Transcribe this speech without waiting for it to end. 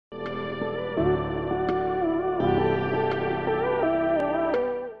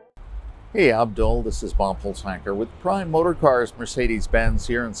Hey Abdul, this is Bob Holzhacker with Prime Motorcars Mercedes-Benz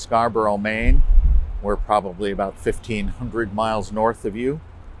here in Scarborough, Maine. We're probably about 1,500 miles north of you.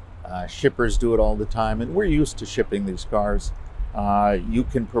 Shippers do it all the time, and we're used to shipping these cars. You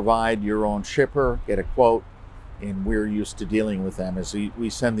can provide your own shipper, get a quote, and we're used to dealing with them as we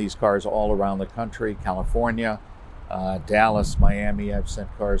send these cars all around the country, California, Dallas, Miami. I've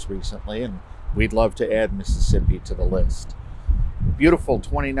sent cars recently, and we'd love to add Mississippi to the list. Beautiful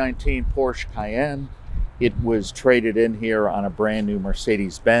 2019 Porsche Cayenne. It was traded in here on a brand new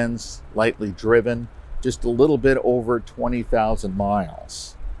Mercedes-Benz, lightly driven, just a little bit over 20,000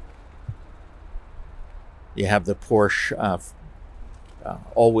 miles. You have the Porsche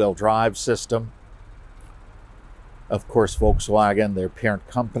all-wheel drive system. Of course, Volkswagen, their parent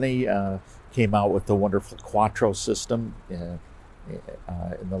company, came out with the wonderful Quattro system in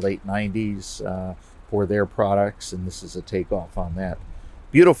the late 90s for their products, and this is a takeoff on that.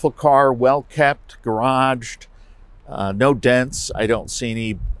 Beautiful car, well kept, garaged, no dents. I don't see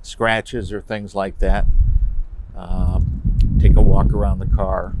any scratches or things like that. Take a walk around the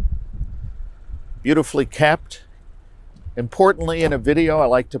car. Beautifully kept. Importantly, in a video, I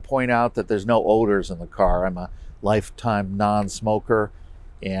like to point out that there's no odors in the car. I'm a lifetime non-smoker,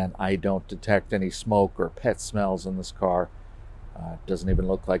 and I don't detect any smoke or pet smells in this car. It doesn't even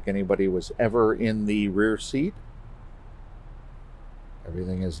look like anybody was ever in the rear seat.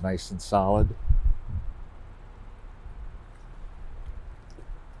 Everything is nice and solid.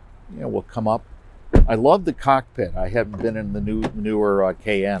 Yeah, we'll come up. I love the cockpit. I haven't been in the newer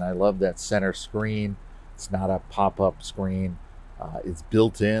Cayenne. I love that center screen. It's not a pop-up screen. It's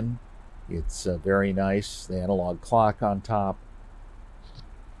built in. It's very nice. The analog clock on top.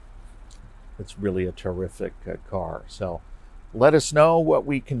 It's really a terrific car. So let us know what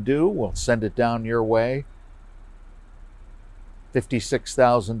we can do. We'll send it down your way.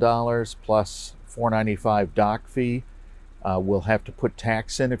 $56,000 plus $495 doc fee. We'll have to put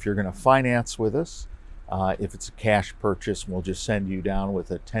tax in if you're going to finance with us. If it's a cash purchase, we'll just send you down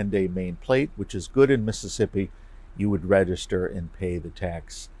with a 10-day main plate, which is good in Mississippi. You would register and pay the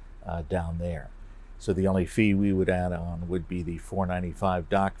tax down there. So the only fee we would add on would be the $495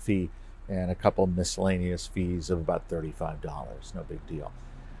 doc fee and a couple miscellaneous fees of about $35. No big deal.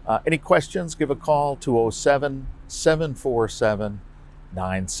 Any questions, give a call,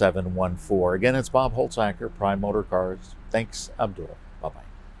 207-747-9714. Again, it's Bob Holzhacker, Prime Motor Cars. Thanks, Abdul.